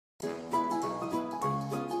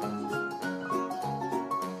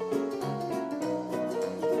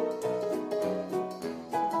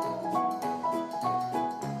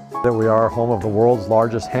We are home of the world's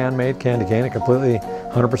largest handmade candy cane, completely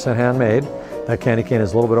 100% handmade. That candy cane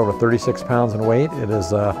is a little bit over 36 pounds in weight. It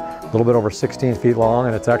is a little bit over 16 feet long,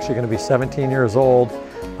 and it's actually going to be 17 years old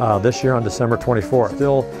this year on December 24th.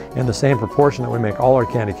 Still in the same proportion that we make all our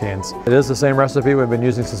candy canes. It is the same recipe we've been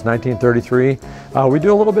using since 1933. We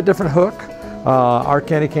do a little bit different hook. Our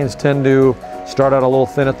candy canes tend to start out a little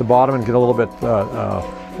thin at the bottom and get a little bit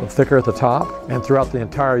thicker at the top. And throughout the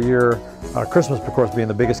entire year, Christmas of course being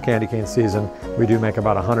the biggest candy cane season, we do make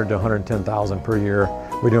about 100 to 110,000 per year.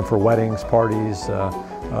 We do them for weddings, parties,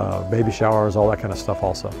 baby showers, all that kind of stuff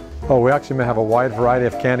also. Oh, we actually have a wide variety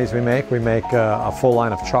of candies we make. We make a full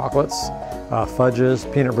line of chocolates, fudges,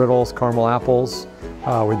 peanut brittles, caramel apples.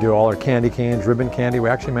 We do all our candy canes, ribbon candy. We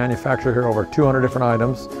actually manufacture here over 200 different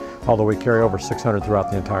items, although we carry over 600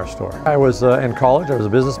 throughout the entire store. I was in college, I was a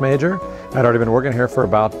business major. I'd already been working here for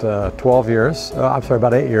about 12 years,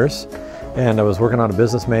 about 8 years. And I was working on a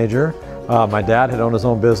business major. My dad had owned his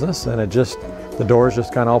own business, and the doors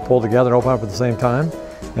just kind of all pulled together and opened up at the same time,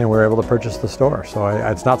 and we were able to purchase the store. So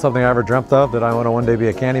it's not something I ever dreamt of, that I want to one day be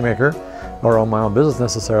a candy maker or own my own business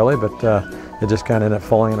necessarily, but it just kind of ended up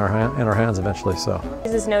falling in our hands eventually. So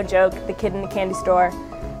this is no joke. The kid in the candy store,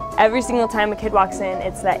 every single time a kid walks in,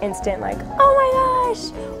 it's that instant like, oh my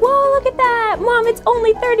gosh, whoa, look at that, Mom, it's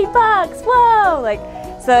only 30 bucks, whoa, like.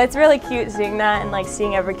 So it's really cute seeing that, and like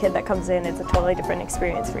seeing every kid that comes in, it's a totally different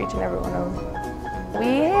experience for each and every one of them.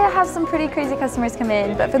 We have some pretty crazy customers come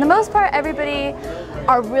in, but for the most part, everybody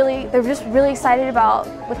they're just really excited about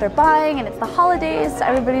what they're buying, and it's the holidays, so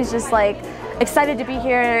everybody's just like excited to be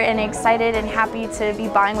here and excited and happy to be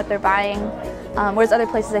buying what they're buying. Whereas other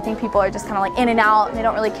places, I think people are just kind of like in and out and they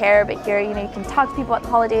don't really care, but here, you know, you can talk to people about the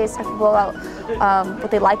holidays, talk to people about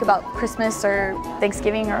what they like about Christmas or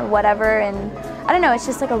Thanksgiving or whatever, and I don't know, it's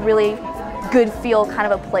just like a really good feel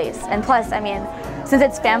kind of a place. And plus, I mean, since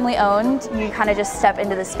it's family owned, you kind of just step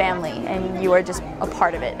into this family and you are just a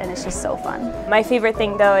part of it, and it's just so fun. My favorite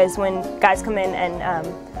thing though is when guys come in and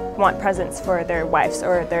want presents for their wives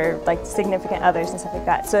or their like significant others and stuff like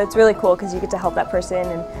that. So it's really cool because you get to help that person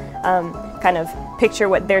and kind of picture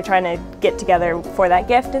what they're trying to get together for that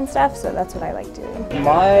gift and stuff. So that's what I like doing.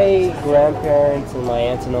 My grandparents and my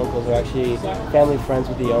aunts and uncles are actually family friends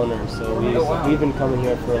with the owners, so we've been coming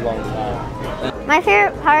here for a long time. My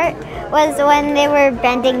favorite part was when they were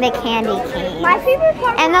bending the candy cane. My favorite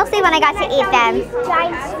part, and mostly when I got to eat them.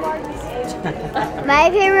 My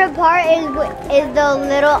favorite part is the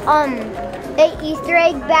little the Easter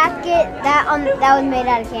egg basket that was made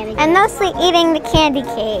out of candy cane. And mostly eating the candy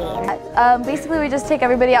cane. Basically, we just take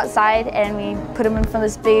everybody outside and we put them in front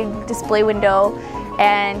of this big display window.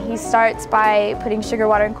 And he starts by putting sugar,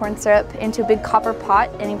 water, and corn syrup into a big copper pot,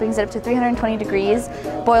 and he brings it up to 320 degrees,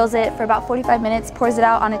 boils it for about 45 minutes, pours it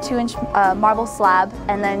out on a 2-inch marble slab,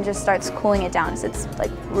 and then just starts cooling it down. So it's like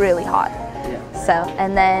really hot. Yeah. So,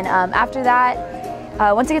 and then after that,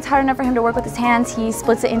 once it gets hot enough for him to work with his hands, he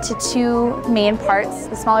splits it into 2 main parts.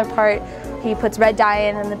 The smaller part, he puts red dye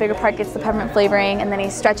in, and the bigger part gets the peppermint flavoring, and then he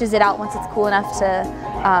stretches it out once it's cool enough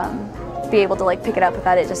to be able to like pick it up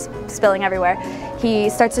without it just spilling everywhere. He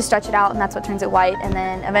starts to stretch it out, and that's what turns it white, and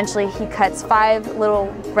then eventually he cuts 5 little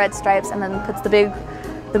red stripes and then puts the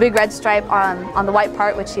big red stripe on the white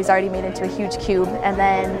part, which he's already made into a huge cube, and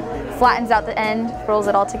then flattens out the end, rolls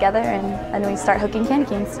it all together, and we start hooking candy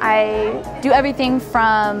canes. I do everything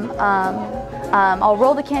from I'll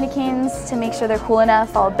roll the candy canes to make sure they're cool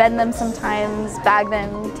enough. I'll bend them sometimes, bag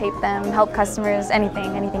them, tape them, help customers,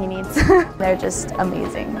 anything he needs. They're just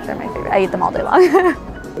amazing. They're my favorite. I eat them all day long.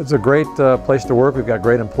 It's a great place to work. We've got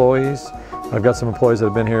great employees. I've got some employees that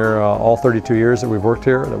have been here all 32 years that we've worked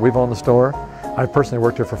here, that we've owned the store. I've personally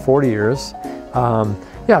worked here for 40 years.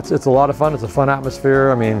 Yeah, it's a lot of fun. It's a fun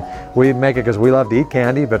atmosphere. I mean, we make it because we love to eat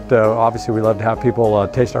candy, but obviously we love to have people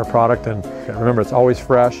taste our product. And remember, it's always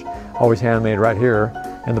fresh, always handmade right here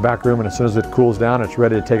in the back room. And as soon as it cools down, it's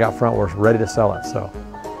ready to take out front. We're ready to sell it. So.